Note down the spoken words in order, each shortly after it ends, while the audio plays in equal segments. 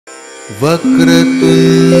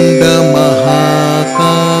वक्रतुंड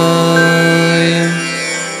महाकाय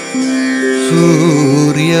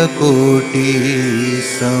सूर्यकोटि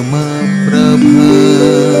समप्रभ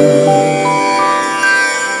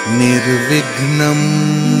निर्विघ्नं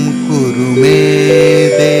कुरु मे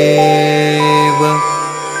देव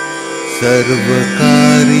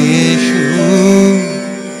सर्वकार्येषु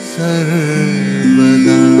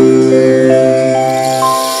सर्वदा।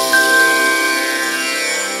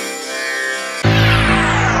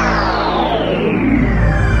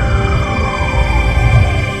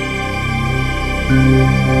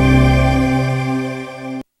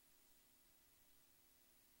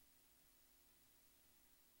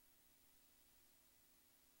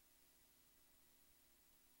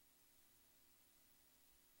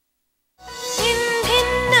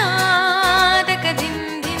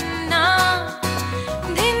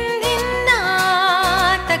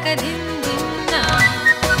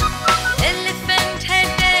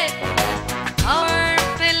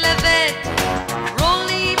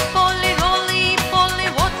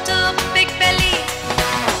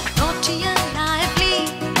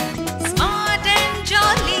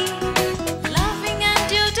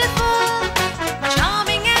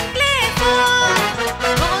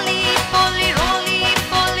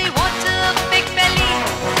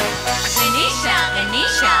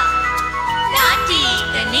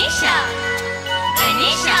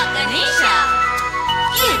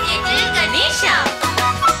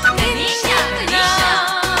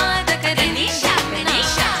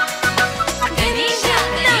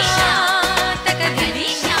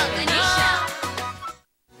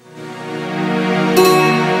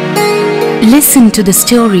 Listen to the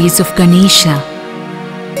stories of Ganesha.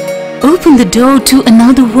 Open the door to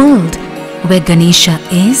another world where Ganesha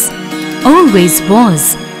is, always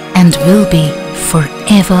was, and will be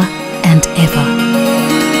forever and ever.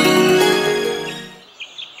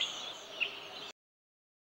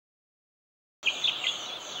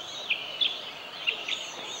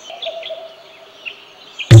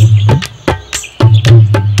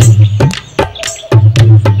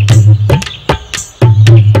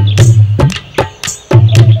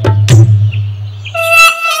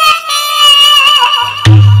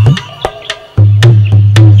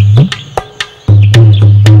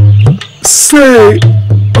 Say,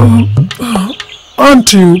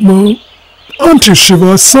 aren't you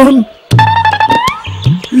Shiva's son?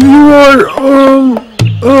 You are,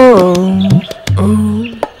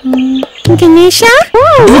 Ganesha?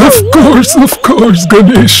 Of course,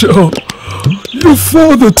 Ganesha. Your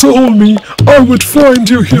father told me I would find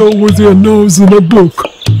you here with your nose in a book.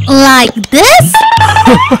 Like this?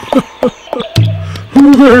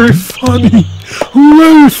 Very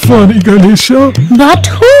funny, Ganesha. But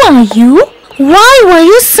who are you? Why were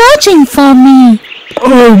you searching for me?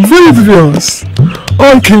 I'm Vedyas.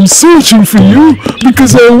 I came searching for you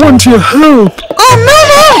because I want your help. Oh no!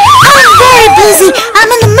 I'm very busy. I'm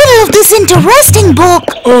in the middle of this interesting book.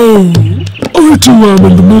 Oh, I too am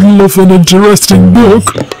in the middle of an interesting book.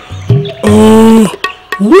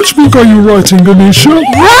 Which book are you writing, Ganesha?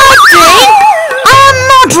 Writing? I'm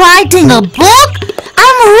not writing a book.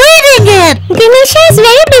 I'm reading it. Ganesha is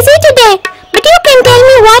very busy today, but you can tell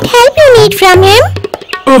me what help you need from him.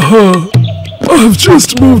 I've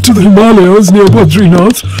just moved to the Himalayas near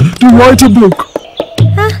Badrinath to write a book.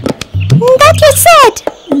 That you said.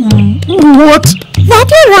 What? That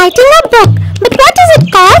you're writing a book. But what is it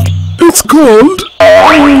called? It's called...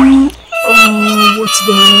 what's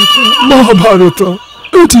that? Mahabharata.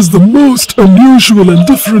 It is the most unusual and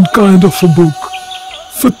different kind of a book.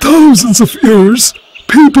 For thousands of years,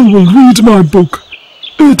 people will read my book.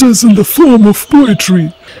 It is in the form of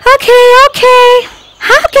poetry. Okay.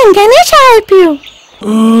 How can Ganesha help you?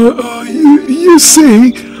 You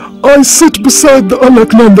see, I sit beside the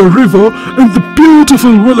Alaknanda river in the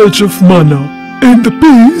beautiful village of Mana. In the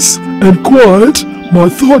peace and quiet, my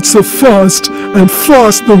thoughts are fast, and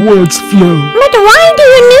fast the words flow. But why do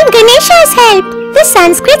you need Ganesha's help? The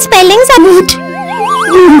Sanskrit spellings are good.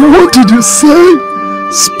 What did you say?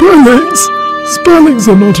 Spellings? Spellings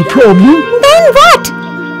are not a problem. Then what?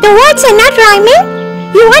 The words are not rhyming?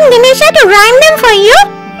 You want Ganesha to rhyme them for you?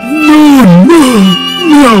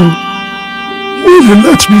 No. Will you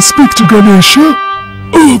let me speak to Ganesha?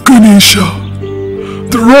 Oh, Ganesha.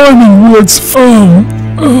 The rhyming words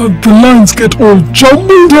the lines get all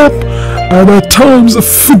jumbled up, and at times I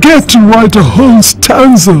forget to write a whole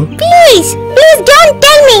stanza. Please don't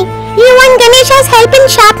tell me. You want Ganesha's help in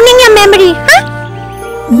sharpening your memory, huh?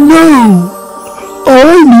 No. I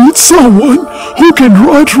need someone who can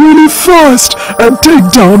write really fast and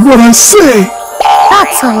take down what I say.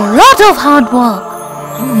 That's a lot of hard work.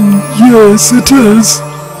 Yes, it is.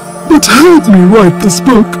 But help me write this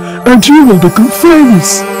book and you will become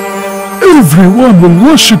famous. Everyone will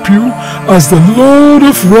worship you as the Lord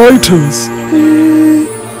of Writers.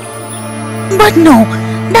 But no,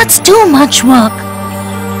 that's too much work.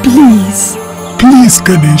 Please, please,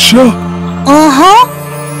 Ganesha.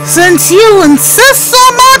 Since you insist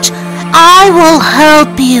so much, I will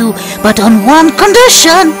help you, but on one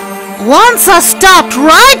condition. Once I start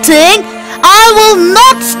writing, I will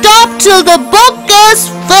not stop till the book is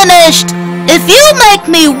finished. If you make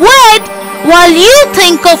me wait while you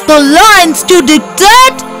think of the lines to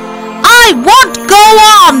dictate, I won't go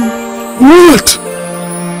on. What?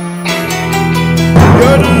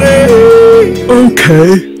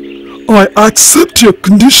 Okay, I accept your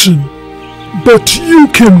condition. But you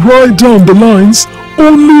can write down the lines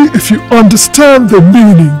only if you understand the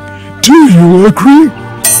meaning. Do you agree?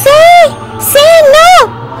 Say no.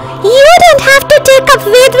 You don't have to take up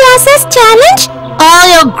Vedvyasa's challenge.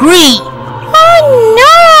 I agree. Oh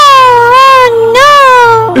no.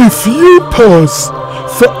 If you pause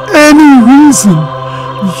for any reason,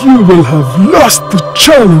 you will have lost the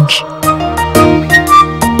challenge.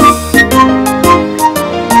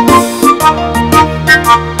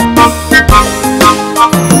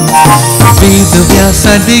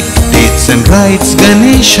 Vyasa dictates and writes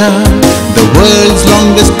Ganesha, the world's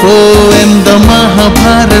longest poem, the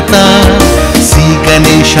Mahabharata. See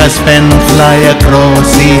Ganesha's pen fly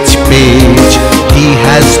across each page. He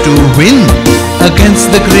has to win against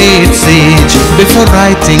the great sage. Before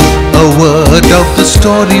writing a word of the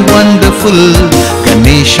story wonderful,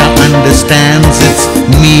 Ganesha understands its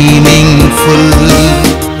meaningful.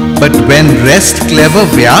 But when rest clever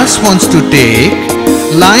Vyas wants to take,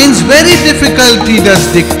 lines very difficult he does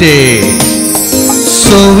dictate.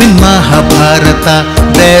 So in Mahabharata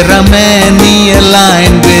there are many a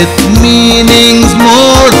line with meanings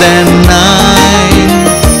more than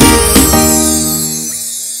 9.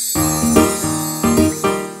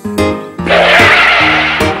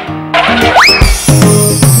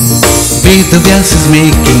 Vedavyas is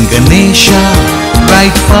making Ganesha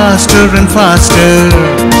write faster and faster.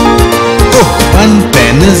 Oh, one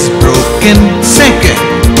pen is broken, second,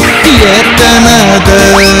 yet another.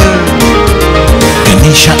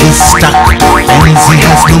 Ganesha is stuck, pens he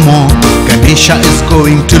has no more. Ganesha is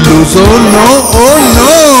going to lose, oh no, oh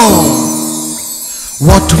no.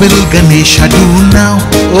 What will Ganesha do now?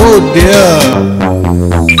 Oh dear.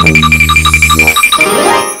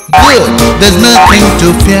 Good, there's nothing to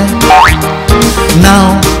fear.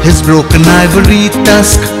 Now his broken ivory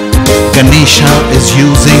tusk Ganesha is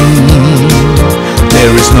using.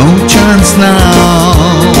 There is no chance now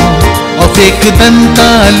of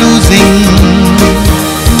Ekdanta losing.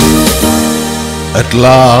 At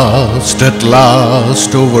last,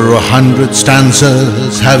 over 100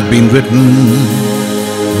 stanzas have been written,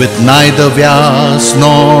 with neither Vyas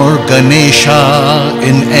nor Ganesha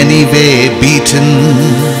in any way beaten.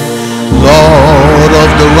 Lord of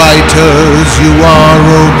the writers, you are,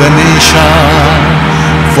 O Ganesha,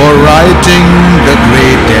 for writing the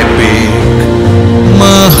great epic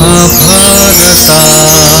Mahabharata.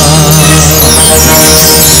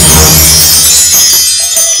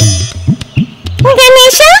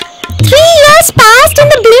 Ganesha, 3 years passed in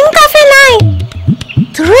the blink of an eye.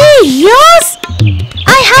 3 years?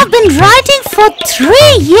 I have been writing for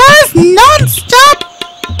 3 years non-stop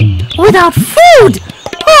without food.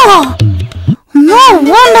 Oh, no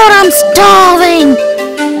wonder I'm starving.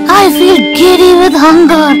 I feel giddy with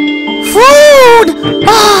hunger. Food!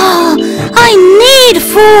 Ah, I need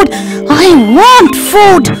food. I want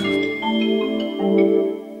food.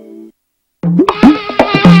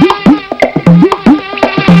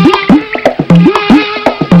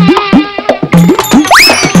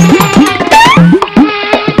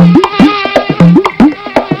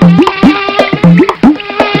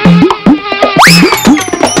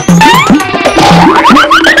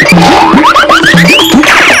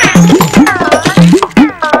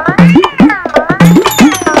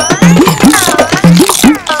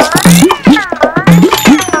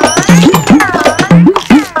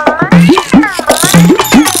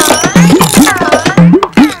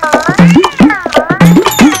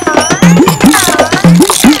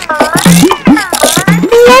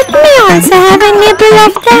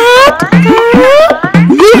 Of that?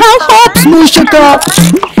 We have hopes, Mushika.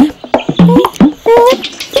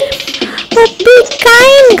 But be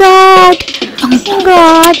kind, God.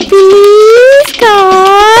 God, please,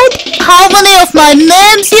 God. How many of my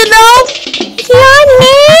names you know? Your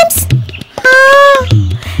names?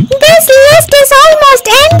 This list is almost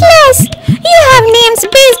endless. You have names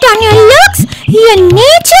based on your looks, your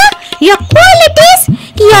nature, your qualities,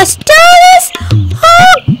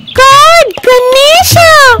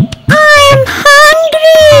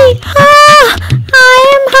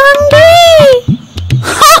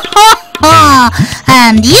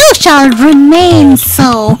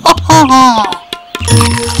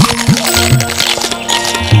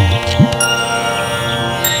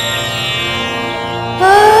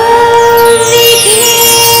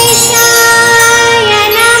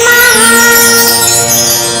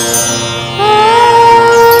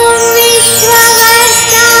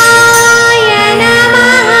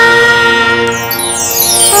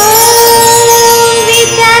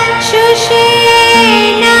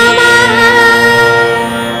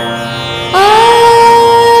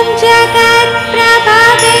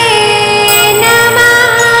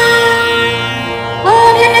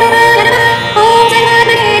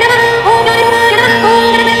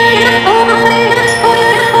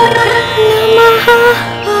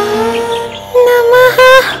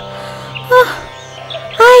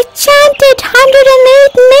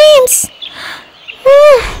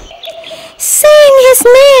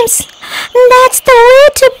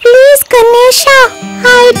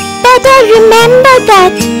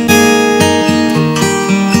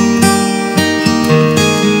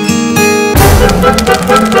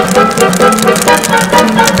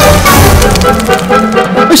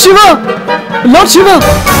 Shiva! Lord Shiva!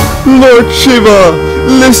 Lord Shiva,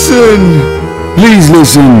 listen! Please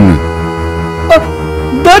listen.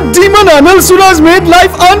 That demon Analsura has made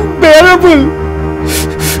life unbearable.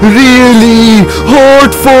 Really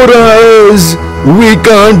hard for us. We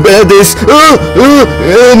can't bear this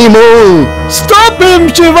anymore. Stop him,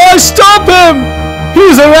 Shiva! Stop him! He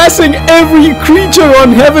is harassing every creature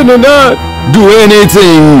on heaven and earth. Do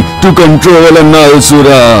anything to control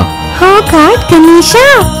Analsura. Oh God, Ganesha,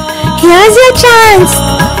 here's your chance.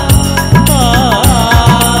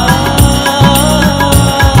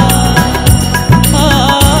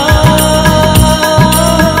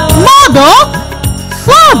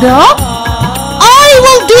 Father, I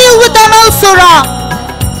will deal with Analsura.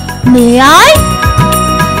 May I?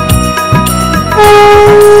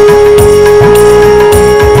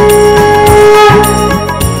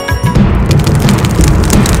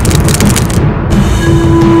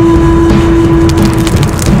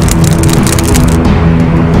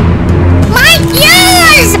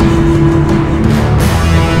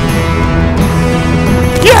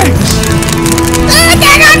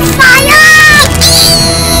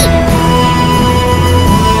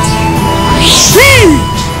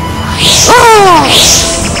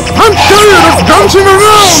 I'm tired of dancing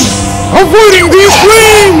around, avoiding these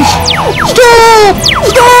flames! Stop!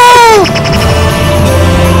 Stop!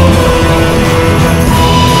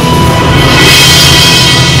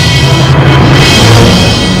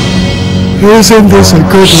 Isn't this a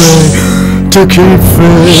good way to keep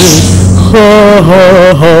fit? Ha ha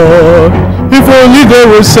ha! If only there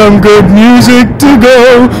was some good music to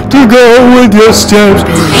go with your steps.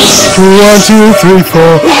 1, 2, 3,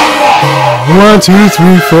 4. 1, 2,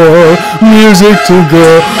 3, 4. Music to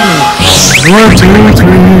go. 1, 2, 3,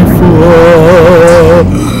 4.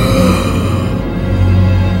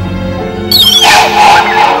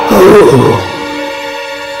 Oh,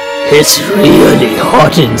 it's really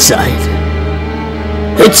hot inside.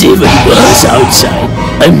 It's even worse outside.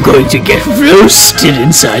 I'm going to get roasted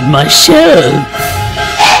inside my shell.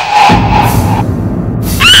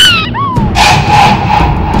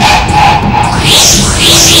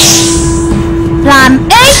 Plan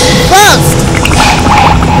A first.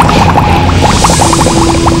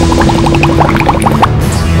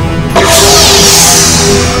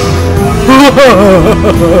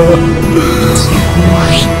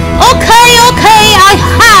 Okay, I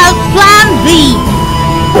have Plan B.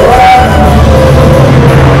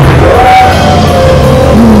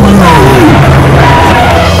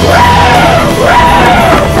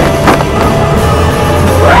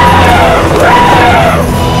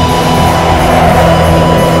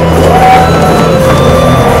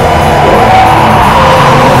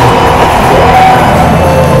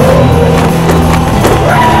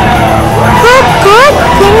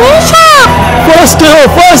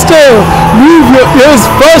 Faster! Move your ears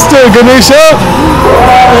faster, Ganesha!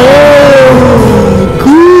 Oh,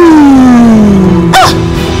 cool!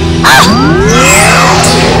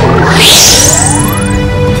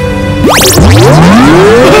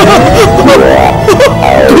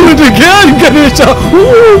 Do it again, Ganesha!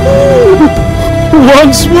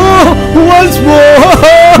 Once more!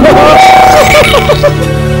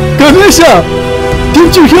 Ganesha!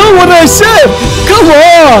 Didn't you hear what I said? Come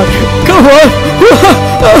on!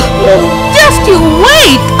 Just you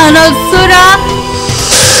wait, Analsura.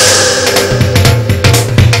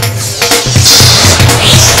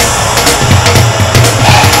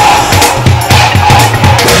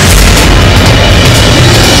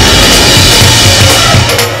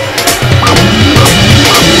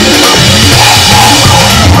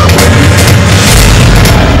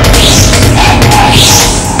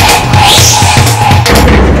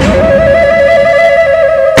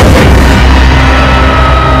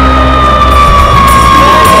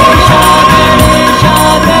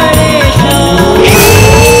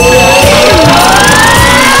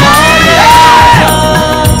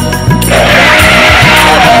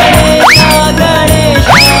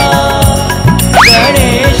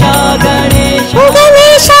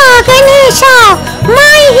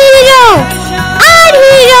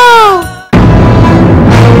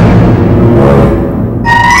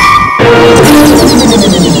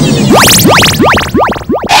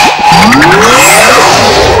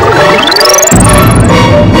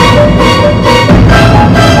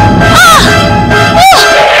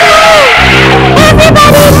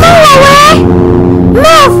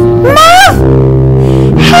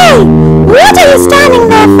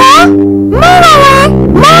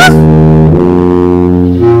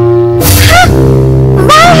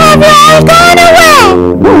 I've gone away.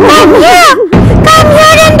 Come here. Come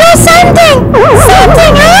here and do something.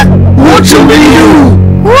 Something, huh? What shall we do?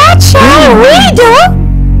 What shall we do?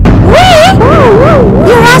 We?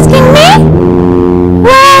 You're asking me?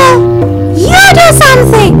 Well, you do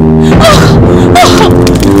something.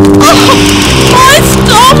 My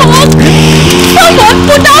stomach! Someone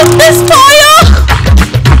put out this fire!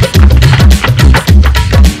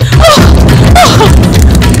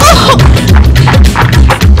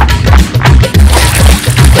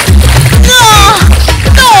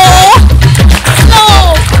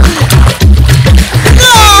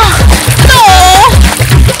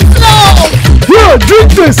 Here,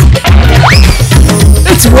 drink this!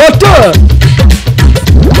 It's water!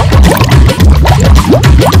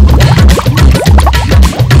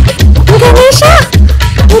 Ganesha?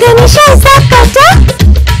 Ganesha, is that better?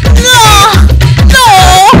 No!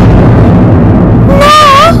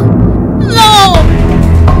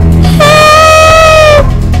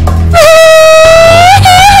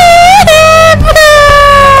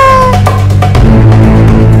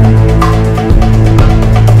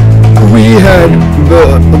 We had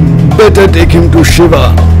better take him to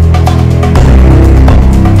Shiva.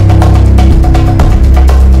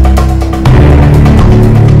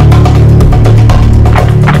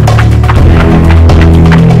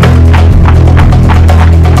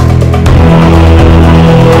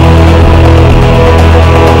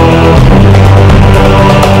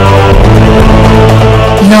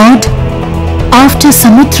 Lord, after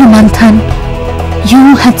Samudra Manthan,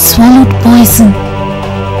 you had swallowed poison.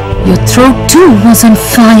 Your throat too was on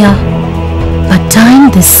fire, but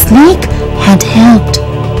tying the snake had helped.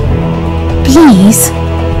 Please,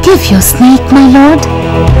 give your snake, my lord.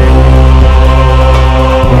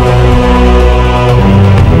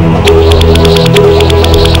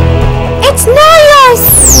 It's no use!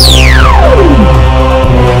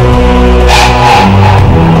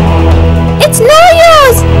 It's no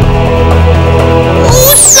use!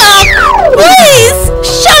 Stop! Please!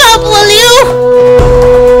 Shut up, will you?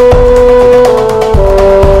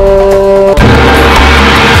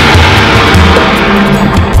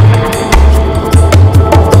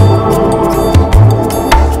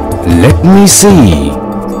 Let me see.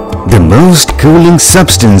 The most cooling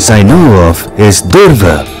substance I know of is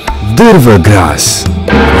Durva grass.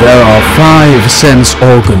 There are 5 sense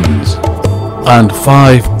organs and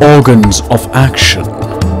 5 organs of action,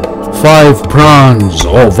 5 prans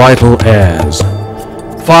or vital airs,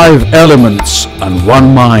 5 elements and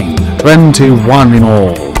 1 mind, 21 in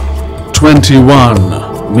all.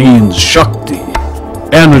 21 means Shakti,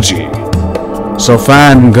 energy. So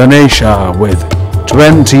fan Ganesha with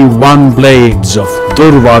 21 blades of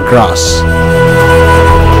Durva grass.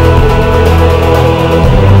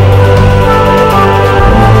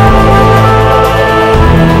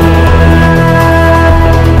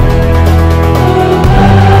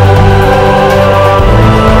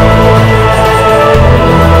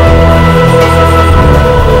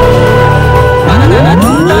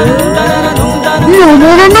 No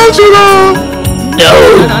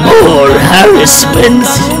more harassment.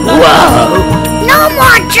 Wow. No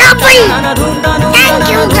more trouble! Thank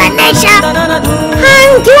you, Ganesha!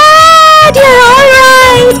 I'm glad you're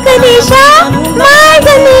alright, Ganesha! My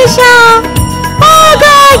Ganesha! Oh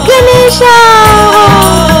God, Ganesha!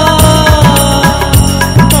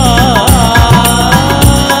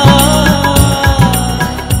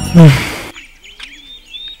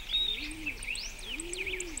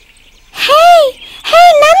 Hey,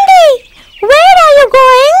 Nandi! Where are you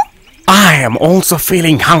going? I am also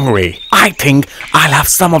feeling hungry. I think I'll have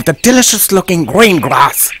some of the delicious looking green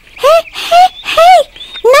grass. Hey!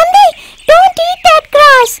 Nandi! Don't eat that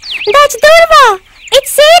grass! That's Durva!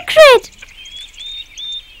 It's sacred!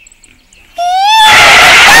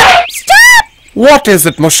 Stop! What is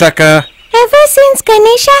it, Mushaka? Ever since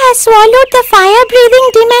Ganesha has swallowed the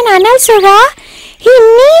fire-breathing demon Anasura, he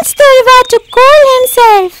needs Durva to cool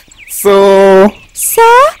himself. So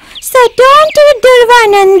don't eat Durva,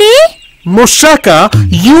 Nandi. Mushaka,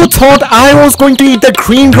 you thought I was going to eat the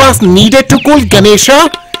green grass needed to cool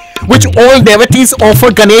Ganesha? Which all devotees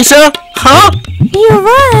offer Ganesha? Huh? You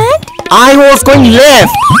weren't? I was going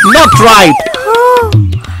left, not right. Oh,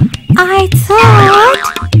 I thought...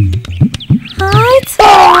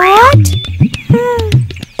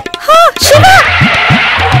 Shiva!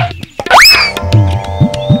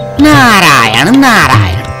 Narayan,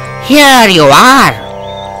 here you are.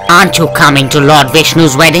 Aren't you coming to Lord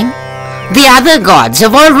Vishnu's wedding? The other gods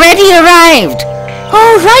have already arrived.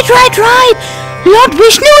 Oh, right. Lord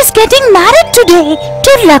Vishnu is getting married today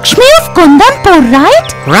to Lakshmi of Kundanpur, right?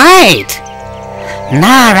 Right.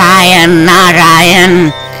 Narayan.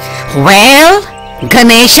 Well,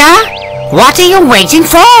 Ganesha, what are you waiting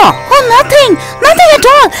for? Oh, nothing. Nothing at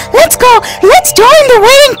all. Let's go. Let's join the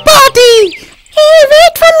wedding party. Hey,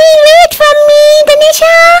 wait for me,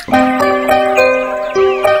 Ganesha.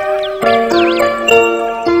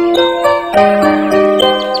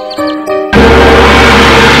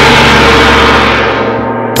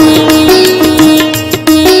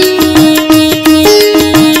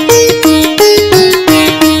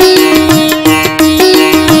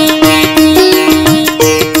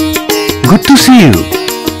 Good to see you.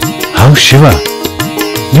 How Shiva?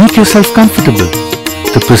 Make yourself comfortable.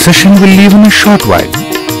 The procession will leave in a short while.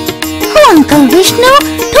 Oh, Uncle Vishnu,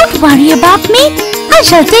 don't worry about me. I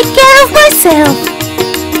shall take care of myself.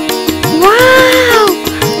 Wow!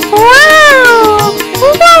 Wow!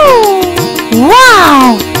 Wow!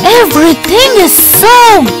 Wow! Everything is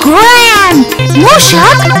so grand!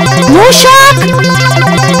 Mushak! Mushak!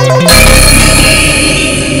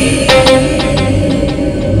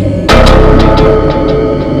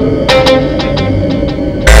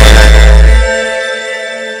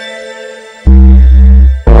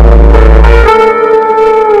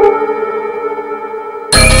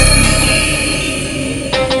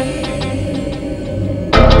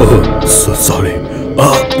 So sorry.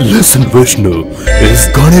 Listen, Vishnu. Is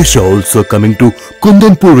Ganesha also coming to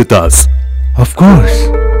Kundanpur with us? Of course.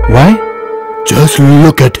 Why? Just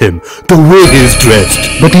look at him, the way he's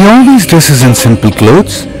dressed. But he always dresses in simple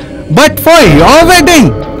clothes. But for your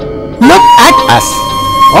wedding, look at us,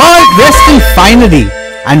 all dressed in finery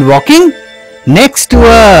and walking next to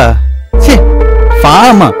a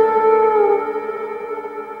farmer.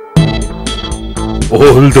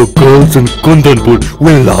 All the girls in Kundanpur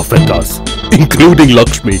will laugh at us, including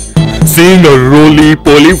Lakshmi, seeing a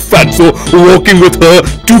roly-poly fatso walking with her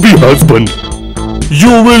to-be husband.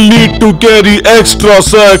 You will need to carry extra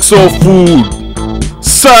sacks of food.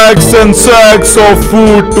 Sacks and sacks of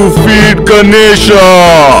food to feed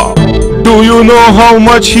Ganesha. Do you know how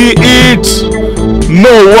much he eats?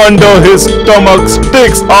 No wonder his stomach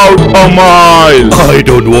sticks out a mile. I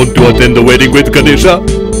don't want to attend the wedding with Ganesha.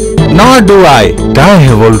 Nor do I. I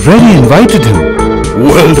have already invited him.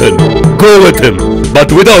 Well then, go with him,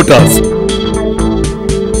 but without us.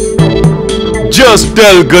 Just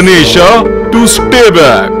tell Ganesha to stay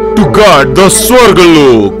back, to guard the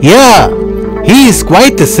Swargalok. Yeah, he is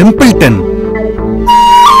quite a simpleton.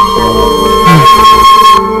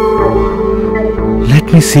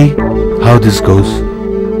 Let me see how this goes.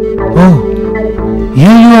 Oh,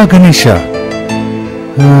 here you are, Ganesha.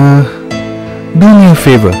 Do me a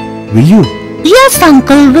favor, will you? Yes,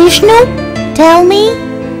 Uncle Vishnu. Tell me.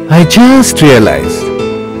 I just realized,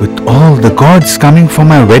 with all the gods coming for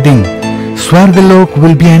my wedding, Swargalok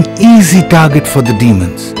will be an easy target for the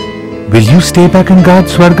demons. Will you stay back and guard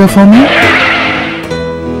Swarga for me?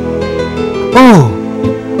 Oh,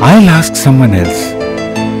 I'll ask someone else.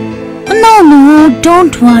 No,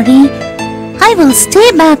 don't worry. I will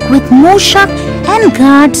stay back with Mushak and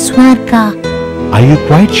guard Swarga. Are you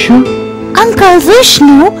quite sure? Uncle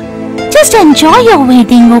Vishnu, just enjoy your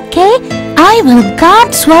wedding, okay? I will guard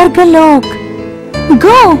Swargalok.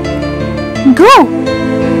 Go.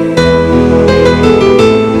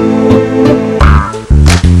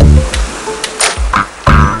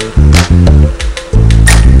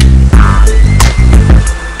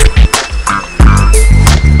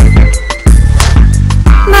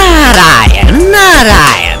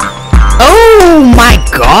 Narayan. Oh my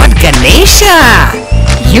God, Ganesha!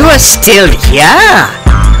 You are still here.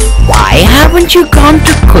 Why haven't you gone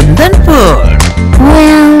to Kundanpur?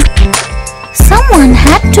 Well, someone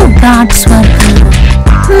had to guard Swargalok.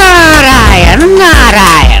 Narayan.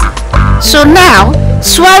 So now,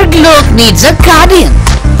 Swargalok needs a guardian.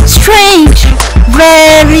 Strange.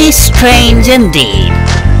 Very strange indeed.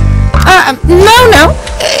 No.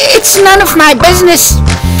 It's none of my business.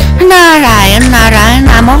 Narayan,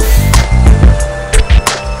 I'm off.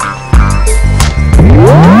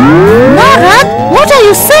 Narad, what are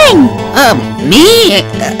you saying? Me?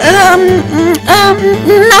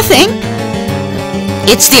 Nothing.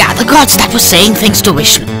 It's the other gods that were saying things to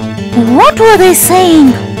Vishnu. What were they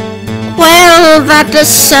saying? Well, that a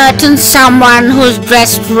certain someone who's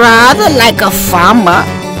dressed rather like a farmer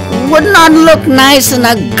would not look nice in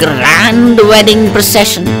a grand wedding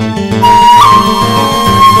procession.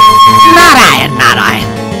 Narayan.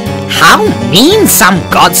 How mean some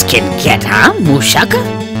gods can get, huh, Mushak?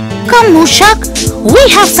 Come, Mushak, we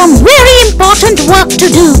have some very important work to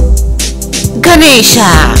do.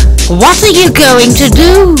 Ganesha, what are you going to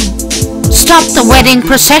do? Stop the wedding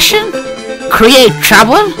procession? Create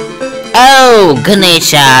trouble? Oh,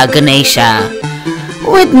 Ganesha.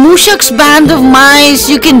 With Mushak's band of mice,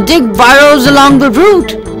 you can dig burrows along the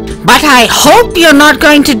route. But I hope you're not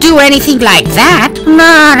going to do anything like that.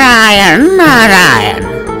 Narayan, Narayan.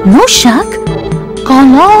 Mushak,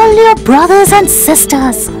 call all your brothers and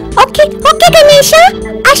sisters. Okay, Ganesha.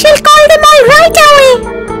 I shall call them all right away.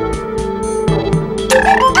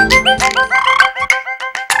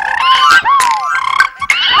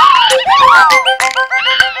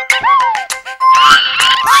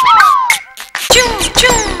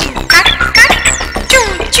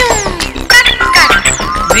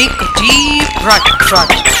 Make a deep rut, rut.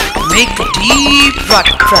 Make a deep rut,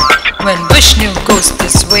 rut. When Vishnu goes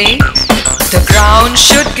this way, the ground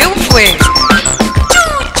should give way.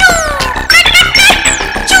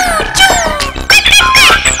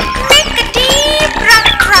 Make a deep rut,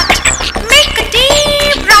 rut. Make a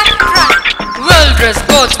deep rut, rut. Well-dressed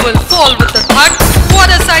gods will fall with a thud. What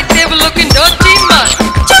a sight, they will look in dirty mud.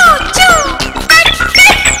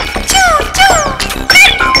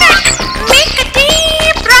 Make a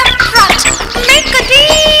deep rut, rut. Make a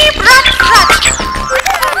deep rut, rut.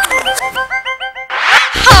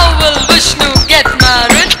 How will Vishnu get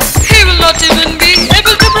married? He will not even be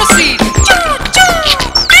able to proceed.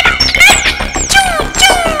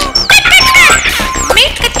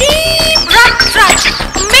 Make a deep rut, rut.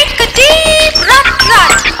 Make a deep rut,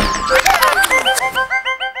 rut.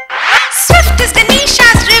 Swift is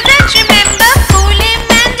Ganesha's revenge, remember. Fool him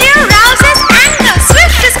and you rouse his anger.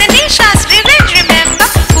 Swift is Ganesha's revenge, remember.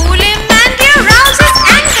 Fool him and you rouse his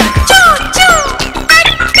anger. Choo choo,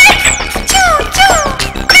 click click. Choo choo,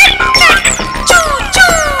 click click. Choo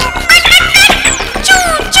choo, click click. Choo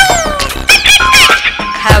choo, click click.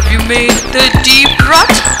 Have you made the deep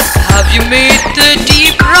rut? Have you made the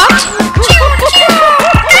deep rut?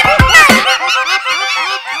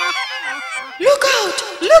 Look out!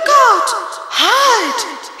 Look out! Hide!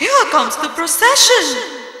 Here comes the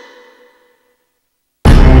procession!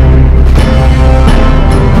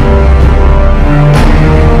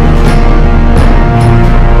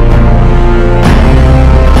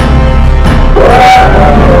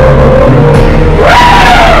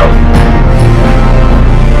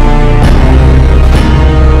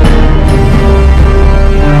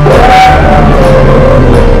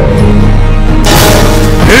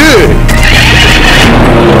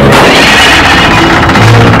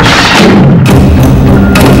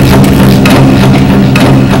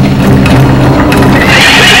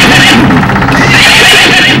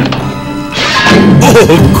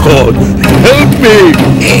 Oh God, help me!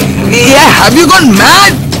 Yeah, have you gone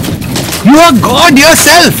mad? You are God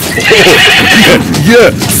yourself. Yeah,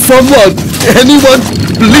 someone, anyone,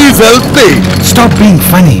 please help me! Stop being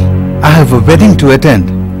funny. I have a wedding to attend.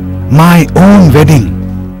 My own wedding.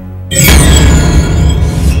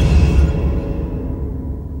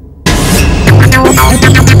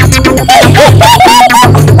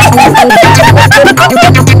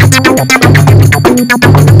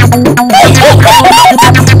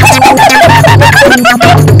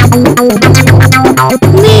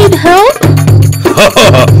 Need help?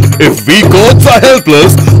 If we gods are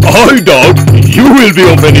helpless, I doubt you will be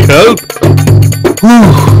of any help.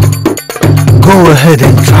 Go ahead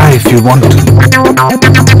and try if you want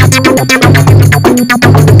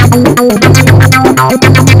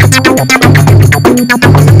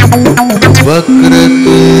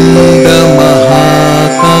Vakratunda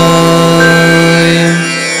Mahakaya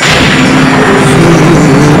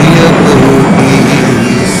Surya Koti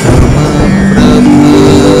Samaprabha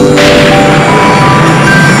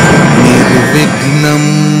Nirvignam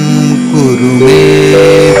Kuru Me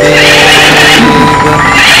Deva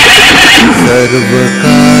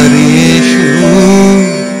Sarvakaryeshu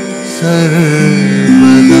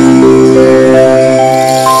Sarvada.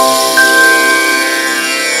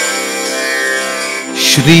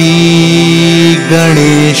 Shri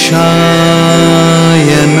Ganeshaya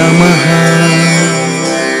Namaha.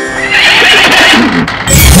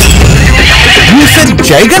 You said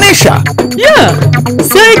Jai Ganesha? Yeah,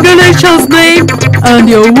 say Ganesha's name and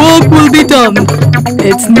your work will be done.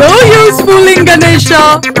 It's no use fooling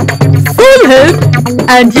Ganesha. Fool him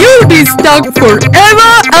and you'll be stuck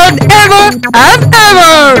forever and ever and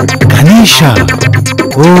ever. Ganesha.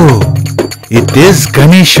 Oh, it is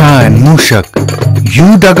Ganesha and Mushak.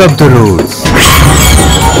 You dug up the roads.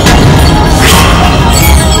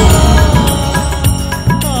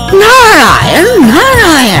 Narayan,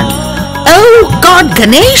 Narayan. Oh, God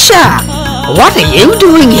Ganesha. What are you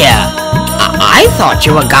doing here? I thought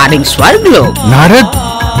you were guarding Swarglok. Narad,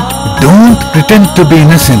 don't pretend to be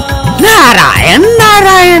innocent. Narayan,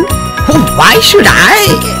 Narayan. Why should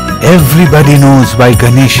I? Everybody knows why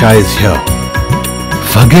Ganesha is here.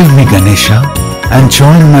 Forgive me, Ganesha. and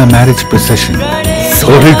join my marriage procession.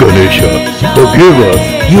 Sorry, Ganesha. Forgive us.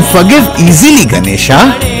 You forgive easily,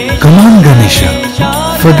 Ganesha. Come on, Ganesha.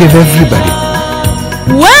 Forgive everybody.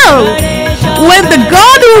 Well, when the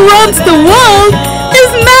god who runs the world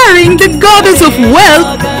is marrying the goddess of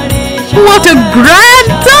wealth, what a grand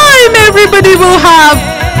time everybody will have!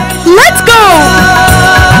 Let's go!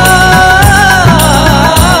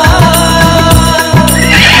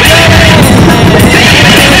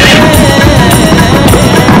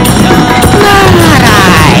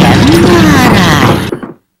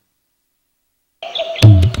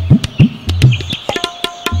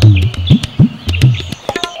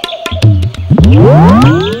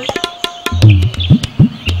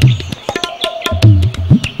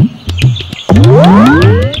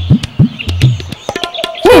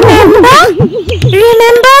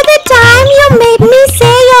 Remember the time you made me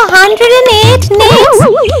say your 108 names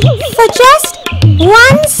for just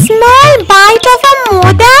one small bite of a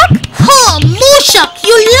modak? Oh, Mushak,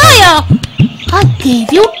 you liar! I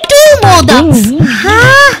gave you 2 modaks.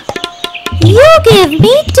 Huh? You gave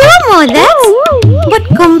me 2 modaks, but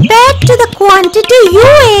compared to the quantity you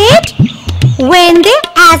ate, weren't they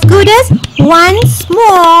as good as one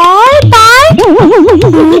small bite?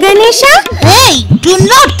 Ganesha? Hey, do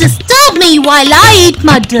not disturb me while I eat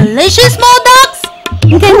my delicious modaks.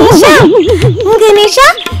 Ganesha,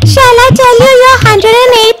 shall I tell you your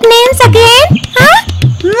 108 names again? Huh?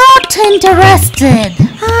 Not interested.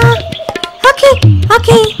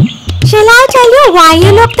 Okay. Shall I tell you why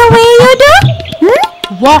you look the way you do?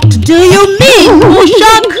 What do you mean,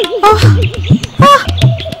 Mushak?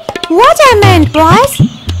 What I meant was,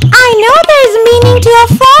 I know there is meaning to your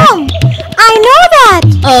form. I know that.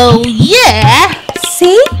 Oh, yeah?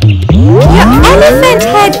 See? Your elephant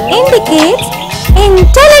head indicates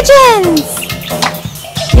intelligence.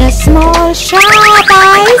 Your small sharp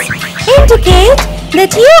eyes indicate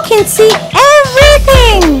that you can see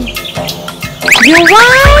everything. Your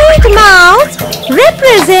wide mouth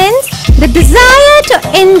represents the desire to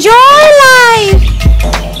enjoy life.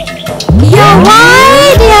 Your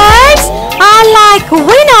wide ears are like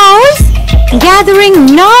winnows, gathering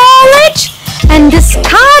knowledge and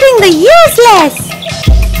discarding the useless.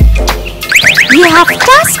 You have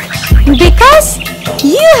tusks because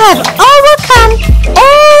you have overcome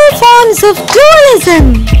all forms of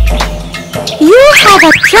dualism. You have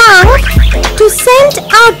a trunk to send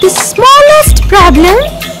out the smallest problem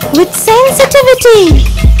with sensitivity.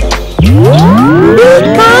 Be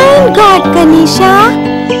kind, God Ganesha.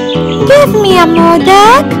 Give me a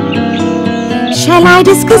modak. Shall I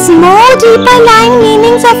discuss more deeper lying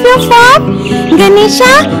meanings of your form,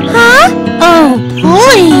 Ganesha? Huh? Oh,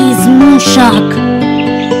 please, Mushak.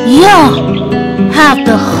 Yeah, have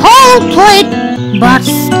the whole plate, but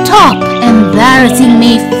stop embarrassing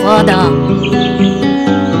me further.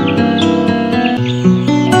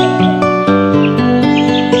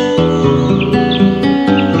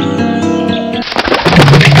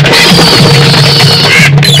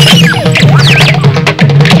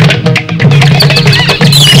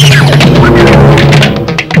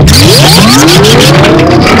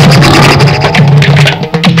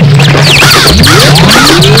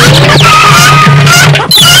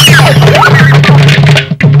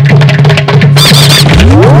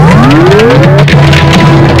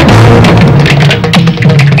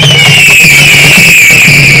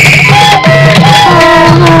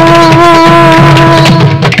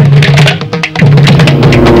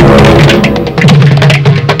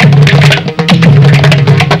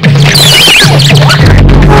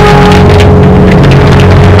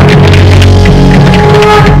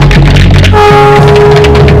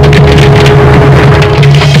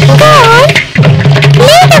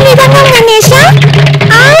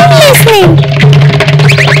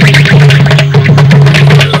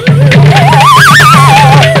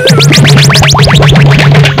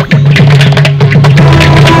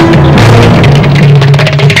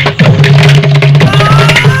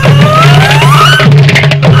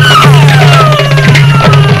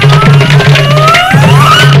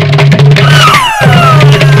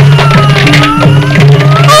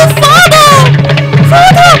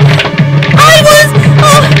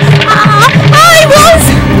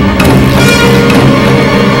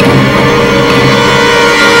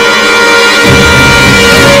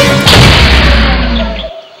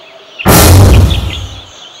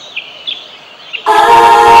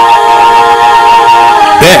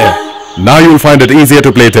 Now you'll find it easier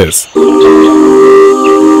to play this. Wow!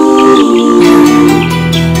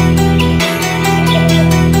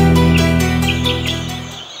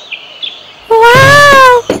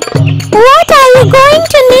 What are you going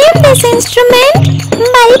to name this instrument?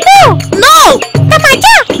 Balbo? No!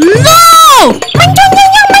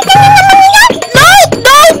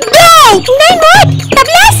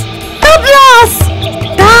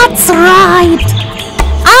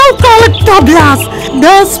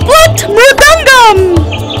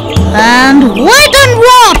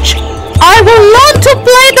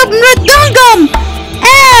 play the mridangam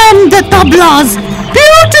and the tablas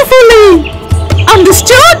beautifully.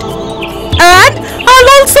 Understood? And I'll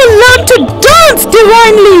also learn to dance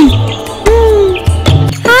divinely.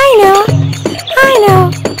 I know.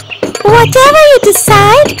 Whatever you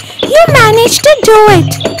decide, you manage to do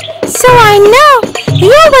it. So I know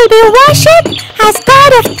you will be worshipped as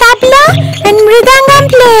god of tabla and mridangam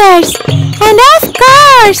players. And of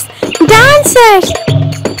course, dancers.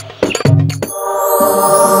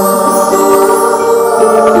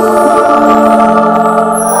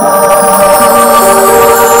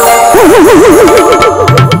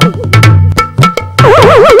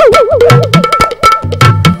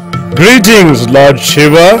 Greetings, Lord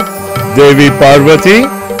Shiva, Devi Parvati.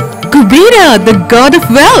 Kubera, the god of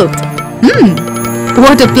wealth.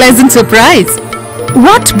 What a pleasant surprise.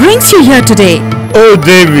 What brings you here today? Oh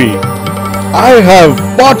Devi, I have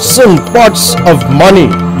pots and pots of money,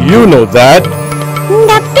 you know that.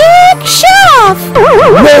 The big shop.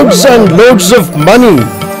 Loads and loads of money.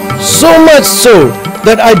 So much so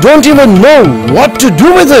that I don't even know what to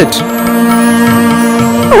do with it.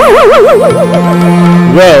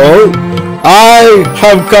 Well, I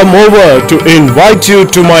have come over to invite you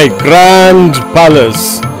to my grand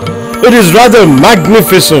palace. It is rather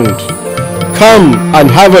magnificent. Come and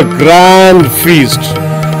have a grand feast.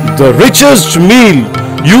 The richest meal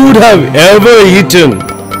you would have ever eaten.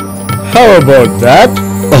 How about that?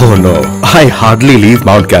 Oh no, I hardly leave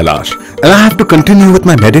Mount Kailash and I have to continue with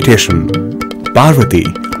my meditation. Parvati,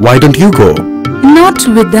 why don't you go? Not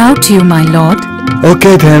without you, my lord.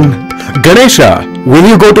 Okay then. Ganesha, will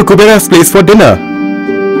you go to Kubera's place for dinner?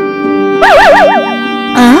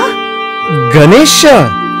 Ganesha,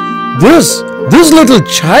 this little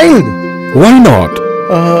child. Why not?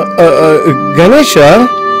 Ganesha,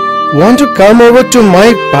 want to come over to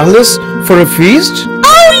my palace for a feast?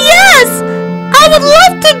 Oh yes! I would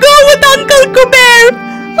love to go with Uncle Kuber.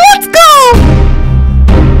 Let's go!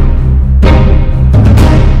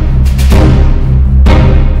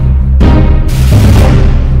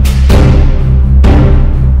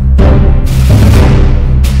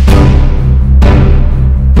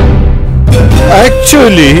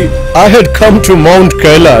 Actually, I had come to Mount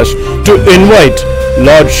Kailash to invite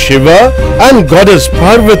Lord Shiva and Goddess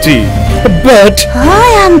Parvati, but I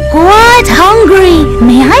am quite hungry.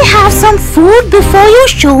 May I have some food before you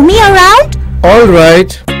show me around? all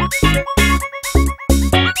right.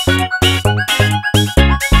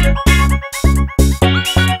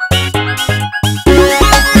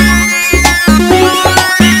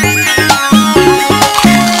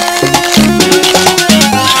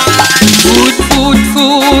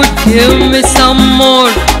 Food, give me some more.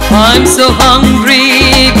 I'm so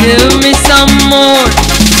hungry, give me some more.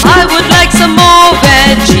 I would like some more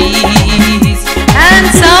veggies and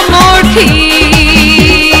some more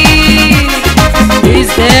kheer. Is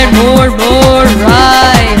there more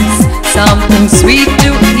rice, something sweet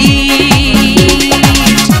to eat?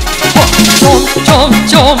 Chomp, chomp,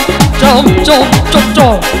 chomp, chomp, chomp, chomp,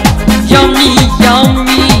 chomp. Yummy,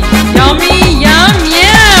 yummy, yummy, yum,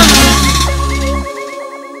 yum.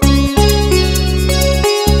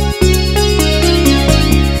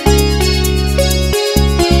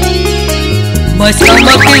 My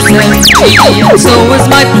stomach is empty and so is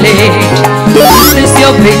my plate. This is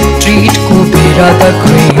your big treat, Kubera the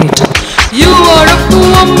Great. You are a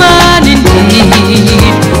poor man indeed,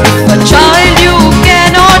 a child you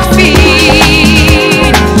cannot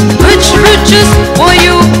feed. Which riches were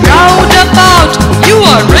you proud about? You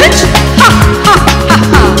are rich? Ha ha ha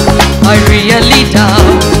ha. I really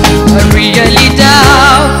doubt, I really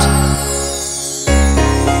doubt.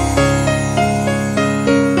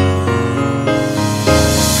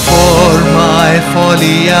 For my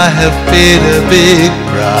folly I have paid a big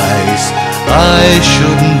price. I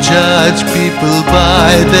shouldn't judge people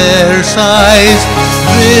by their size.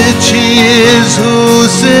 Rich he is who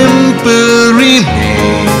simple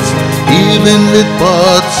remains, even with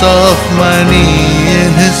pots of money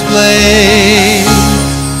in his plate.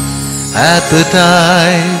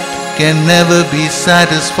 Appetite can never be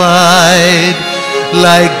satisfied.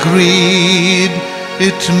 Like greed,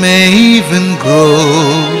 it may even grow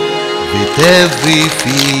with every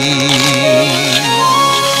feast.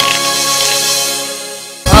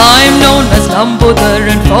 I'm known as Lambodar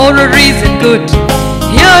and for a reason good.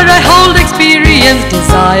 Here I hold experience,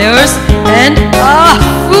 desires and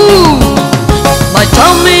food. My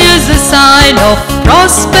tummy is a sign of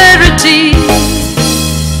prosperity,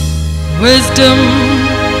 wisdom,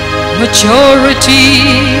 maturity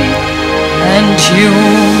and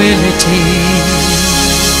humility.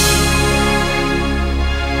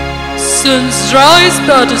 Since rice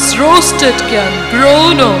that is roasted can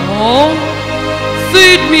grow no more,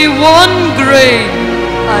 feed me one grain,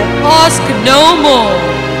 I ask no more.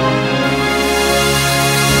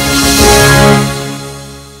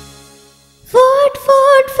 Food,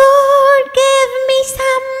 food, food, give me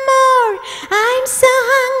some more. I'm so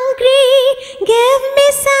hungry, give me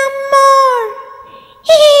some more.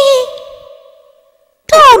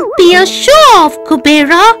 Don't be a show-off,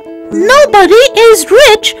 Kubera. Nobody is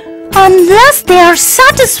rich unless they are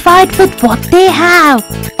satisfied with what they have.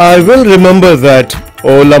 I will remember that,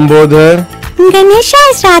 O Lambodhar. Ganesha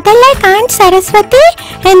is rather like Aunt Saraswati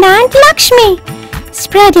and Aunt Lakshmi,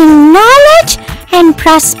 spreading knowledge and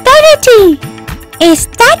prosperity. Is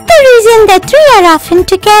that the reason the three are often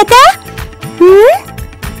together?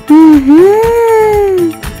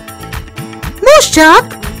 Mushak!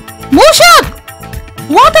 Mushak!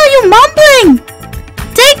 What are you mumbling?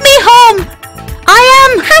 Take me home! I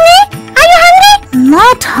am hungry. Are you hungry?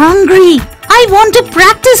 Not hungry. I want to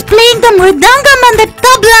practice playing the mridangam and the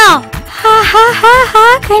tabla. Ha ha ha ha,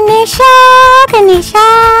 Ganesha, Ganesha.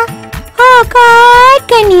 Oh God,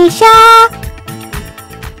 Ganesha.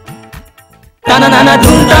 Ta-na-na-na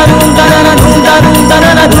doom ta-doom ta-na-na doom ta-doom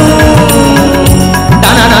ta-na-na doom.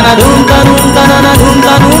 Ta-na-na-na doom ta-doom ta-na-na doom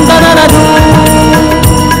ta-doom ta-na-na doom.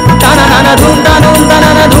 Ta-na-na-na doom ta-doom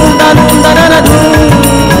ta-na-na doom ta-doom ta-na-na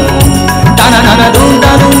doom. Ta-na-na-na doom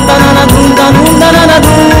ta-doom ta-na-na doom ta-doom ta-na-na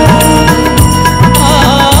doom.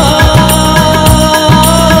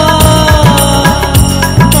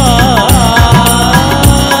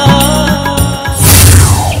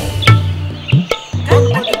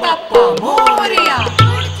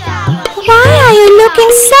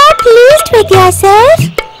 Looking so pleased with yourself?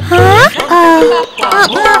 Huh?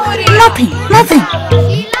 Nothing.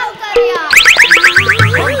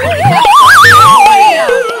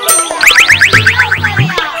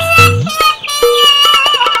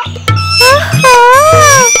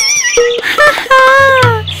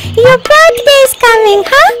 Your birthday is coming,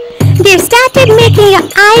 huh? They've started making your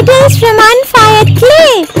idols from unfired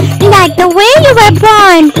clay, like the way you were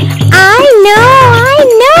born. I know.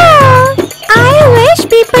 I wish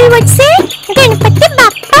people would say Ganpati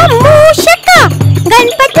Bappa Mushaka,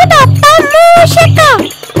 Ganpati Bappa Mushaka,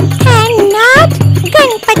 and not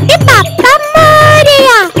Ganpati Bappa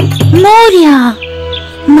Moria. Moria,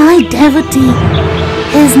 my devotee.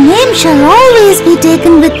 His name shall always be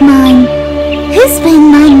taken with mine. He's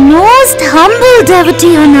been my most humble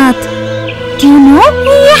devotee on earth. Do you know?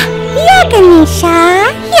 Yeah,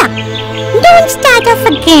 Ganesha. Yeah. Don't start off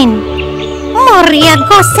again. Moria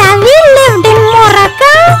Gosavi lived in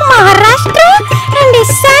Moraka, Maharashtra, and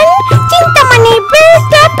his son Chintamani built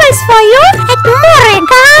temples for you at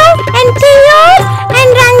Moregaon and Tiyur and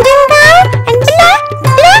Ranjangaon and blah,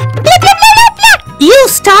 blah, blah, blah, blah, blah. You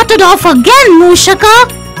started off again, Mushaka.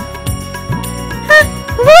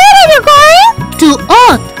 Where are you going? To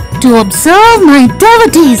earth, to observe my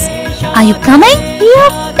devotees. Are you coming? You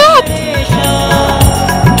bet.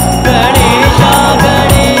 Ganesha,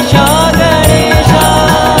 Ganesha, Ganesha.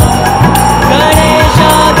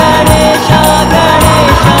 Ganesha, Ganesha,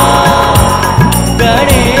 Ganesha.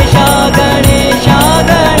 Ganesha, Ganesha,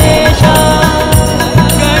 Ganesha.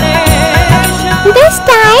 Ganesha. This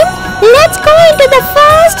time, let's go into the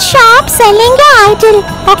first shop selling your idol,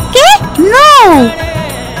 okay? No!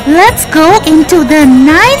 Let's go into the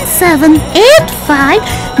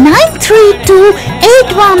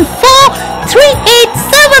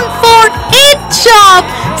 9785-932-814-38748 shop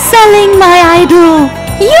selling my idol.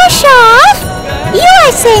 You sure? You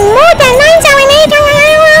are saying more than 978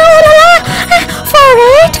 for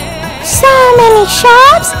it? So many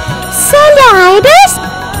shops sell your idols?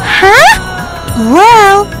 Huh?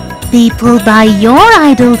 Well, people buy your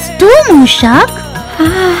idols too, Mushak.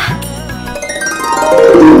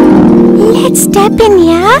 Let's step in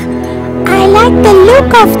here. I like the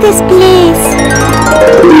look of this place.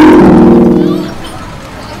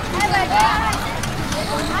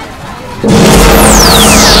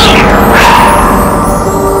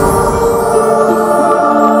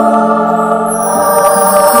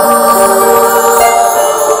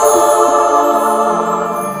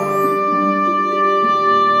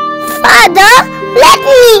 Father, let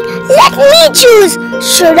me choose.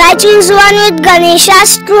 Should I choose one with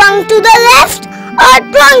Ganesha's trunk to the left or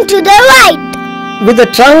trunk to the right? With the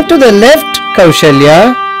trunk to the left,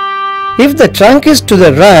 Kaushalya. If the trunk is to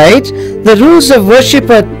the right, the rules of worship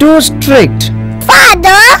are too strict.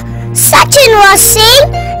 Father, Sachin was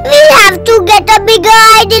saying we'll have to get a bigger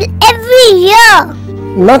idol every year.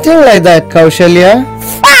 Nothing like that, Kaushalya.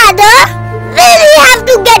 Father, will we have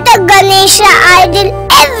to get a Ganesha idol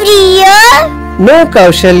every year? No,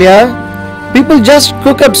 Kaushalya. People just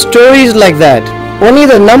cook up stories like that. Only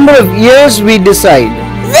the number of years we decide.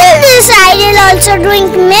 Will this idol also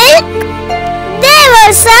drink milk? There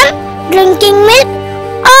were some drinking milk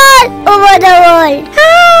all over the world.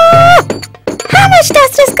 How much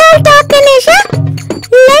does this girl talk, Ganesha?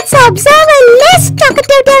 Let's observe a less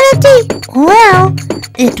talkative devotee. Well,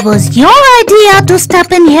 it was your idea to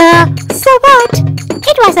step in here. So what?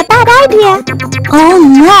 It was a bad idea. Oh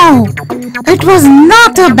no, it was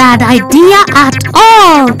not a bad idea at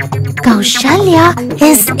all. Kaushalya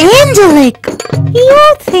is angelic.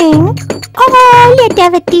 You think all your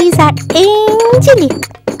devotees are angelic?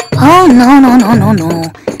 Oh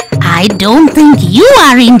no. I don't think you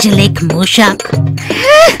are angelic, Mushak.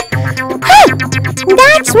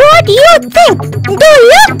 That's what you think, do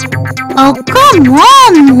you? Oh, come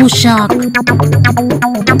on, Mushak.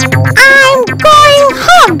 I'm going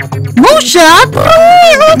home. Mushak?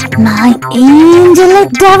 My angelic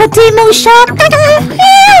devotee, Mushak.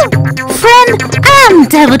 Friend and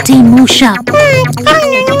devotee, Mushak.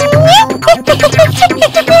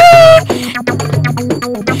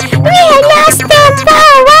 We have lost them for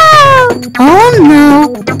a while. Oh no,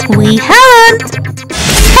 we haven't.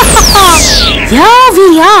 Here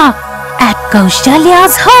we are at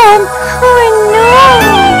Kaushalya's home. Oh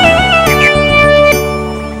no.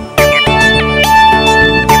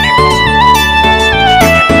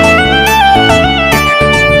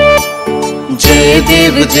 जय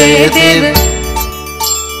देव जय देव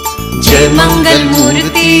जय मंगल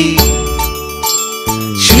मूर्ति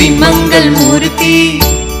श्री मंगल मूर्ति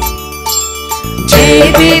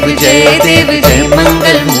जय देव जय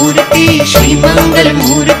मंगल मूर्ति श्री मंगल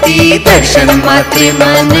मूर्ति दर्शन मात्रे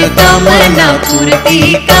मन कामना पूर्ति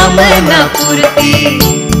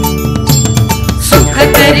सुख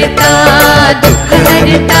करता दुख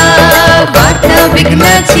हरता वार्ता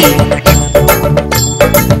विघ्नाची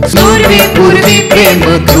पूर्वी प्रेम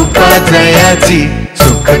कृपा जयाची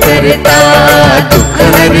सुख करता दुख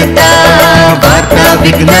हरता वार्ता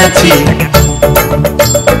विघ्नाची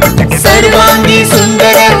सर्वांगी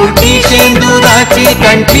सुंदर उठी शेंदुराची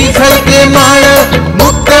कंठी झलके माळ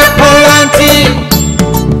मुक्त फळांची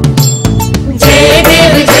जय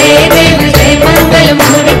देव जय मंगल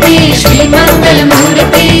मूर्ति श्री मंगल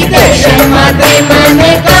मूर्ति दर्शन मात्रे मन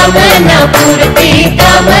कामना पूर्ति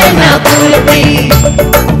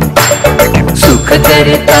सुख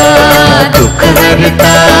करता दुख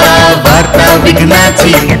हरता वार्ता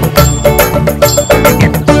विघ्नाची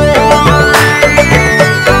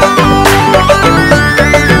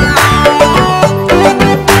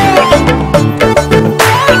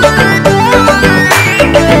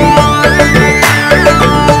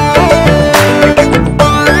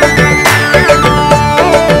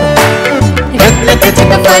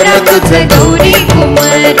तुझ गौरी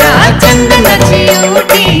कुमारा चंदनाची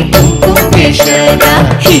ओटी कुंकुम केशरा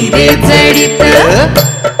हिरे जडित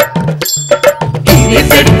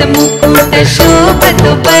मुकुट शोभत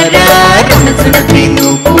परा ऋणझुणती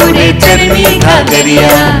नुपुरे चरणी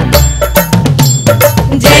घागरिया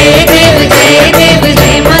जय देव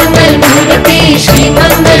जय मंगल मूर्ति श्री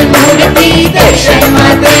मंगल मूर्ति दर्शन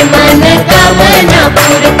मात्रे मन कामना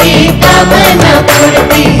पूर्ति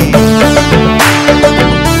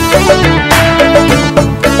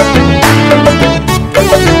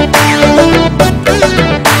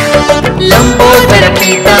लंबोदर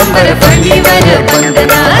पीतांबर फणीवर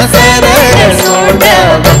वंदना सरळ सोंड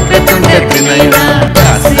वक्रतुंड त्रिनयना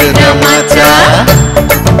दास रामाचा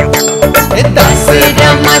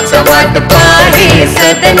वाट पाहे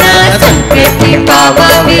सदना संकटी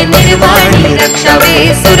पावावे निर्वाणी रक्षावे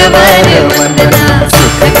सुरवर वंदना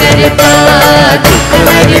सुख करता दुख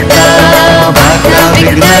हरता वार्ता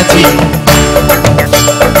विघ्नाची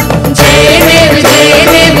जय देव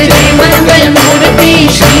जय मंगल मूर्ति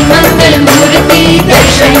श्री मंगल मूर्ति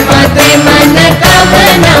दर्शन मात्रे मन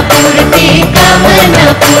कामना पूर्ति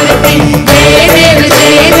जय देव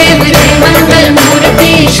जय मंगल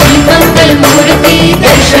मूर्ति श्री मंगल मूर्ति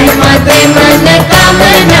दर्शन मात्रे मन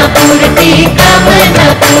कामना पूर्ति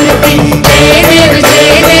जय देव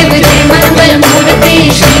जय मंगल मूर्ति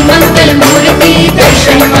श्री मंगल मूर्ति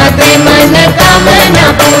दर्शन मात्रे मन कामना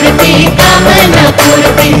पूर्ति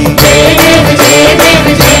जय देव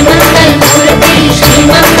जय मंगल मूर्ति श्री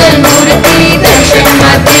मंगल मूर्ति दर्शन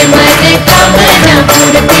मात्रे मन कामना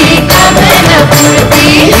पूर्ति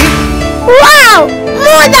Wow!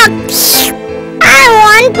 Modak! I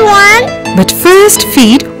want one. But first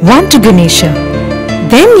feed one to Ganesha.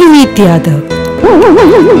 Then you eat the other.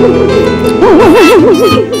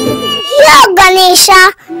 Here, Ganesha.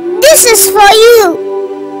 This is for you.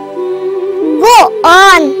 Go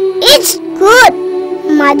on. It's good.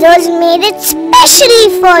 Mother's made it specially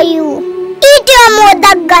for you. Eat your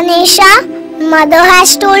modak, Ganesha. Mother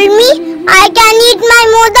has told me I can eat my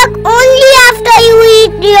modak only after you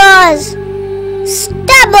eat yours.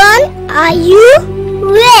 Stubborn, are you?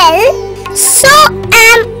 Well, so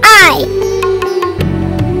am I.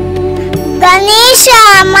 Ganesha,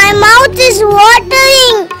 my mouth is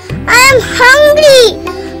watering. I am hungry.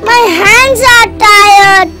 My hands are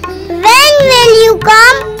tired. When will you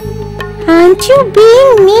come? Aren't you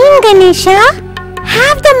being mean, Ganesha?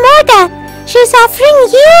 Have the modak. She's offering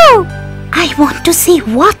you. I want to see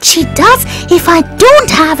what she does if I don't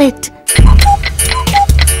have it.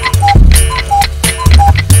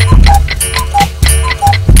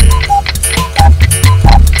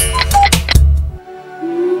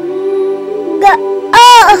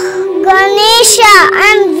 Ganesha,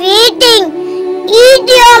 I'm waiting. Eat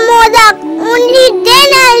your modak. Only then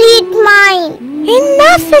I'll eat mine.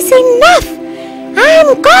 Enough is enough. I'm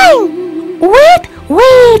going.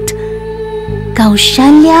 Wait.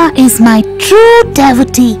 Kaushalya is my true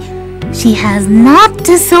devotee. She has not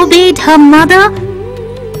disobeyed her mother.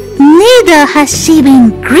 Neither has she been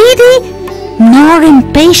greedy nor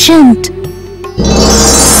impatient.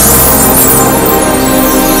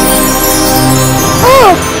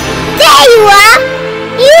 Oh, there you are.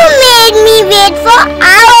 You made me wait for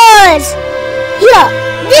hours. Here,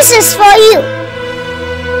 this is for you.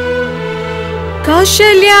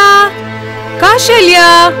 Kaushalya,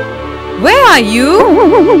 where are you?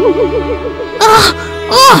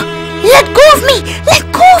 Let go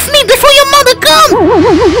of me before your mother comes.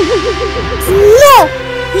 No,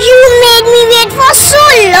 you made me wait for so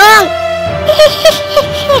long.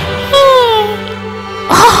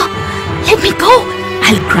 Let me go.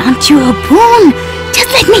 I'll grant you a boon. Just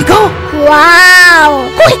let me go. Wow.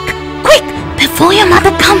 Quick, before your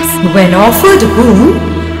mother comes. When offered a boon,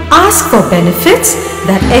 ask for benefits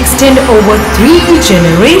that extend over 3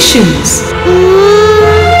 generations.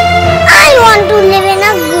 I want to live in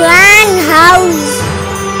a grand house.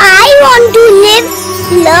 I want to live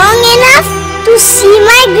long enough to see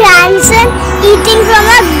my grandson eating from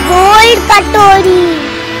a gold katori.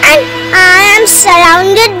 And I am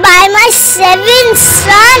surrounded by my 7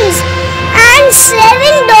 sons and 7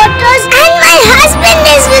 daughters, and my husband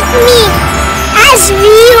is with me as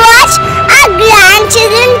we watch our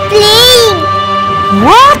grandchildren playing.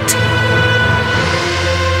 What?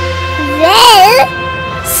 Well,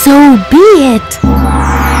 so be it.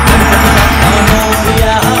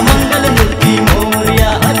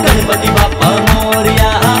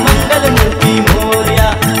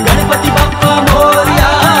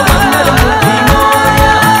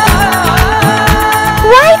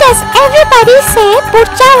 why does everybody say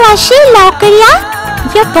Pucha Vashi Laukariya?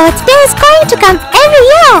 Your birthday is going to come every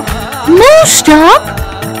year. No, stop.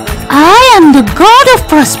 I am the god of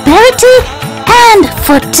prosperity and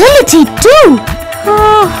fertility too.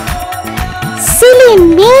 Oh, silly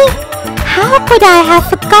me. How could I have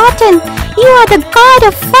forgotten? You are the god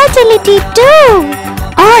of fertility too.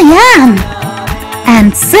 I am.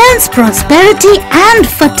 And since prosperity and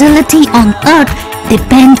fertility on earth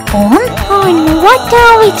depend on water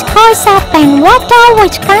which goes up and water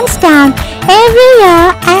which comes down every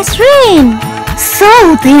year as rain. So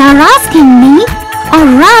they are asking me, or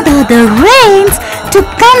rather the rains, to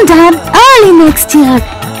come down early next year.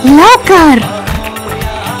 Laukar.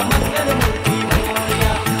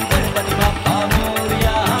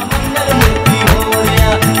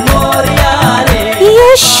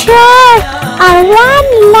 You sure are one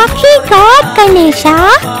lucky god, Ganesha.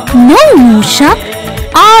 No, Musha.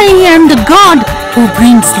 I am the god who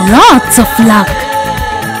brings lots of luck.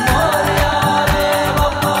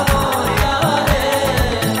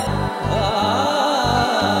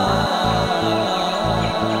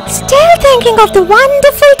 Still thinking of the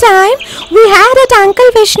wonderful time we had at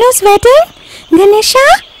Uncle Vishnu's wedding? Ganesha?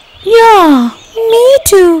 Yeah. Me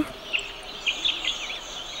too.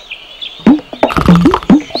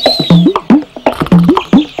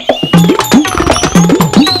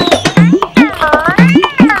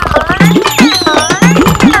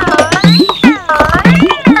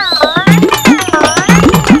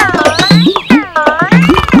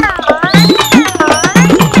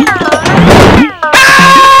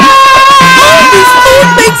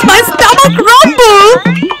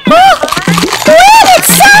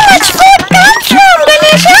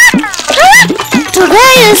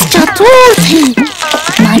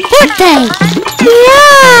 My birthday.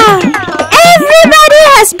 Yeah. Everybody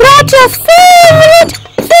has brought your favorite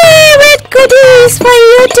goodies for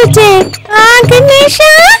you today.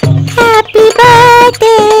 Ganesha, happy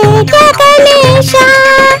birthday, dear Ganesha.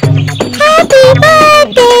 Happy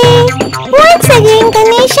birthday. Once again,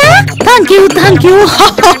 Ganesha. Thank you.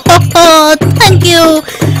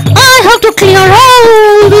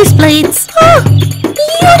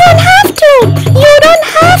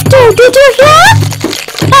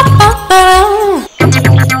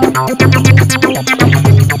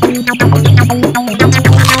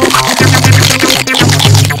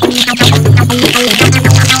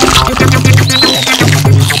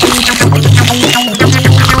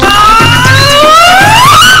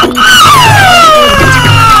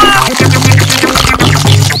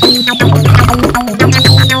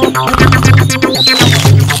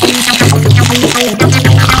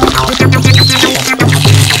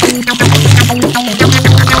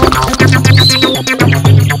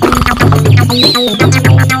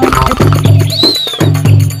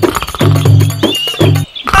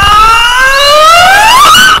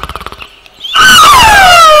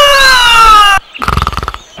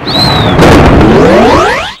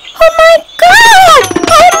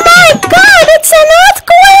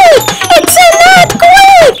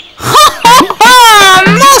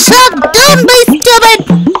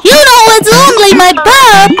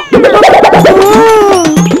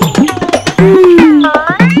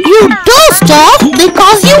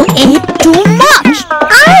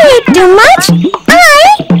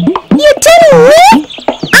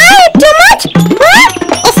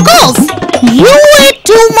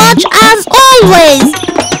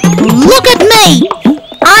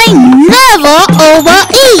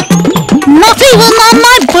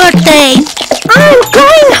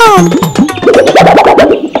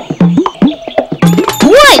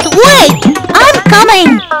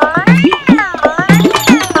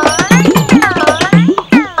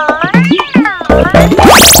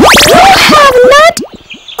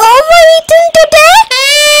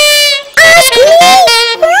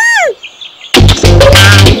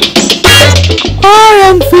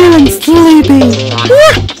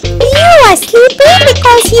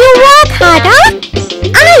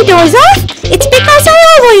 I doze off, it's because I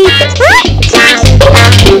overeat.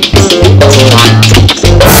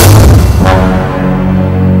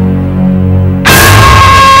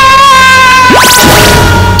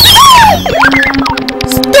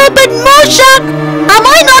 Stupid Moshak! Am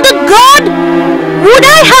I not a god? Would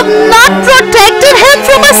I have not protected him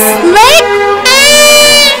from a snake?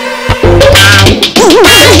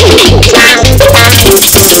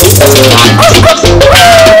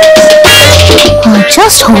 I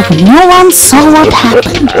just hope no one saw what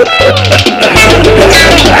happened.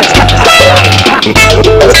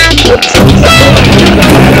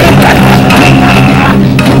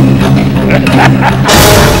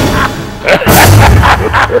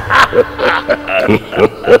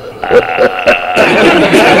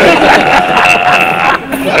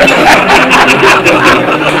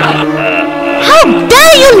 How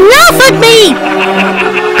dare you laugh at me?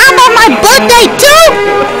 And on my birthday too?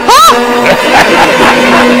 Huh?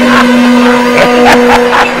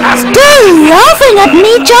 Still laughing at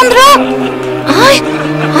me, Chandra?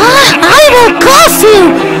 I will curse you.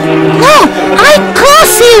 No, I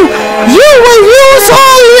curse you. You will lose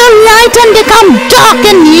all your light and become dark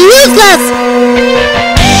and useless.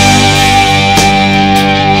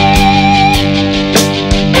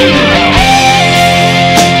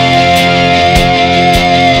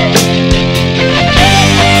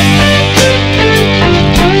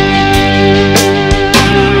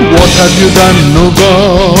 What have you done, oh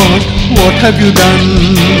God? What have you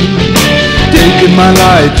done? Taken my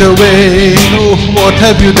light away, oh, what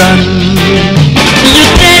have you done? You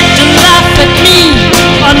dared to laugh at me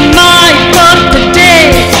on my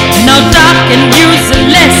birthday. Now dark and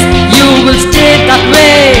useless, you will stay that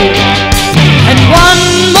way. And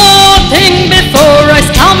one more thing before I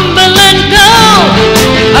stumble and go,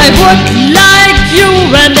 I would like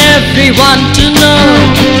you and everyone to know,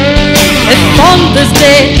 if on this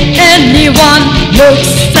day anyone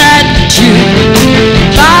looks at you,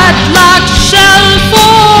 bad luck shall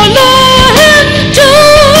follow him too.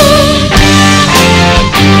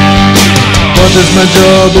 What is my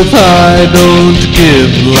job if I don't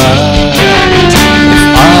give light?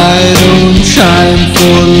 If I don't shine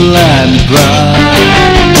full and bright?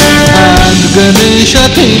 And Ganesha,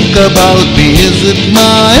 think about me, is it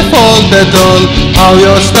my fault at all how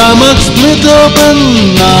your stomach split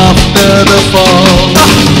open after the fall?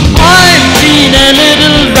 I've been a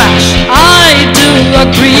little rash, I do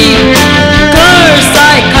agree. Curse,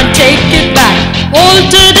 I can't take it back,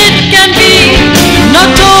 altered it can be.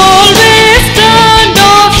 Not always turned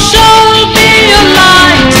off shall be your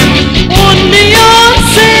light, only on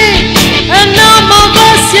say and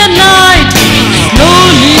Amavasya night.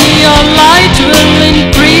 Slowly your light will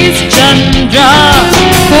increase, Chandra.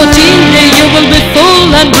 14 day you will be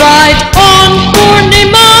full and bright on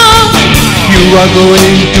Purnima. You are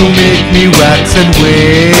going to make me wax and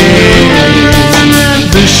wane.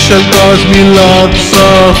 This shall cause me lots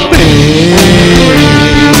of pain.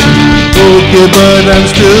 Okay, but I'm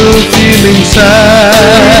still feeling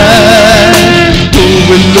sad. Who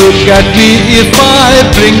will look at me if I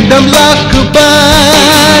bring them luck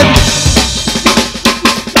bad?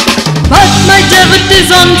 But my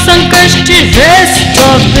devotees on Sankashti rest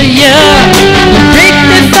of the year break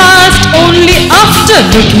their fast only after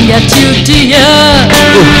looking at you, dear.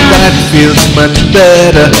 Oh, that feels much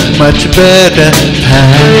better, much better.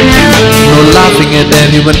 No laughing at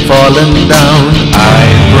anyone falling down, I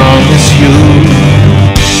promise you.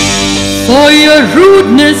 For your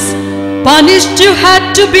rudeness, punished you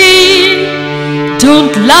had to be.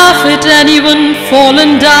 Don't laugh at anyone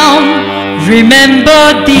fallen down.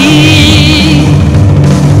 Remember thee.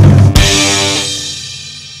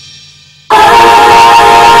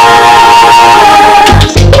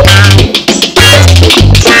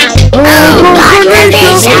 God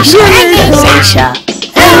Ganesha,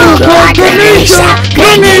 oh God Ganesha,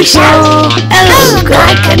 Ganesha, oh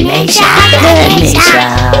God Ganesha, Ganesha.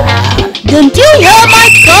 Didn't you hear my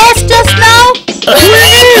curse just now?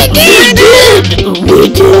 We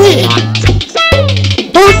did.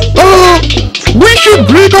 We should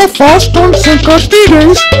break our fast on Sankashti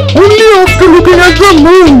days only after looking at the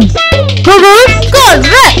moon. Correct?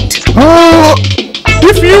 Correct.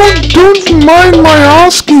 If you don't mind my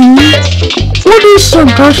asking, what is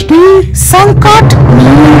Sankashti? Sankat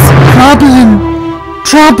means problem.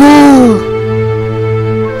 Trouble.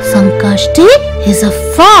 Sankashti is a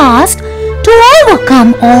fast to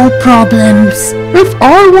overcome all problems. If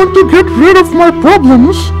I want to get rid of my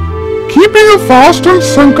problems, keeping a fast on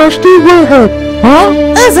Sankashti will help, huh?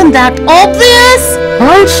 Isn't that obvious?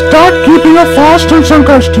 I'll start keeping a fast on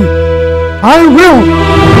Sankashti. I will.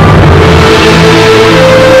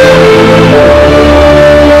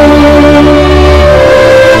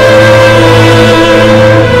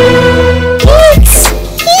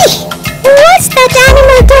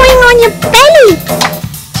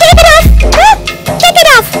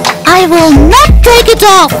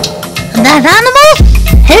 that animal?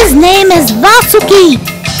 His name is Vasuki.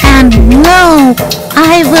 And no,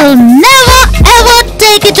 I will never ever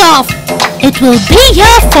take it off. It will be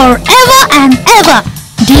here forever and ever.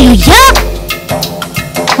 Do you hear?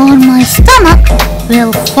 Or my stomach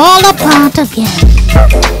will fall apart again.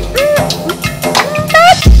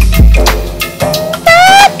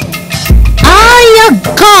 I,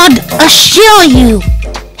 God, assure you,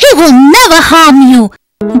 he will never harm you.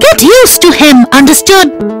 Get used to him, understood?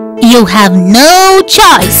 You have no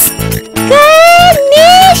choice.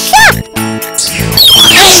 Ganesha!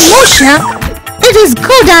 Musha, it is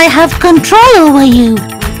good I have control over you.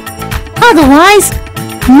 Otherwise,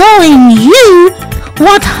 knowing you,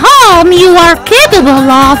 what harm you are capable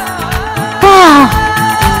of.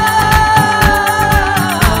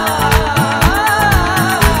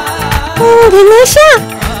 Ganesha,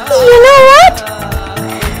 you know what?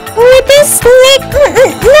 With this snake,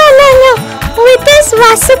 with this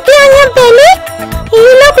Vasuki on your belly, you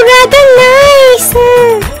look rather nice.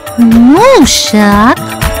 Musha,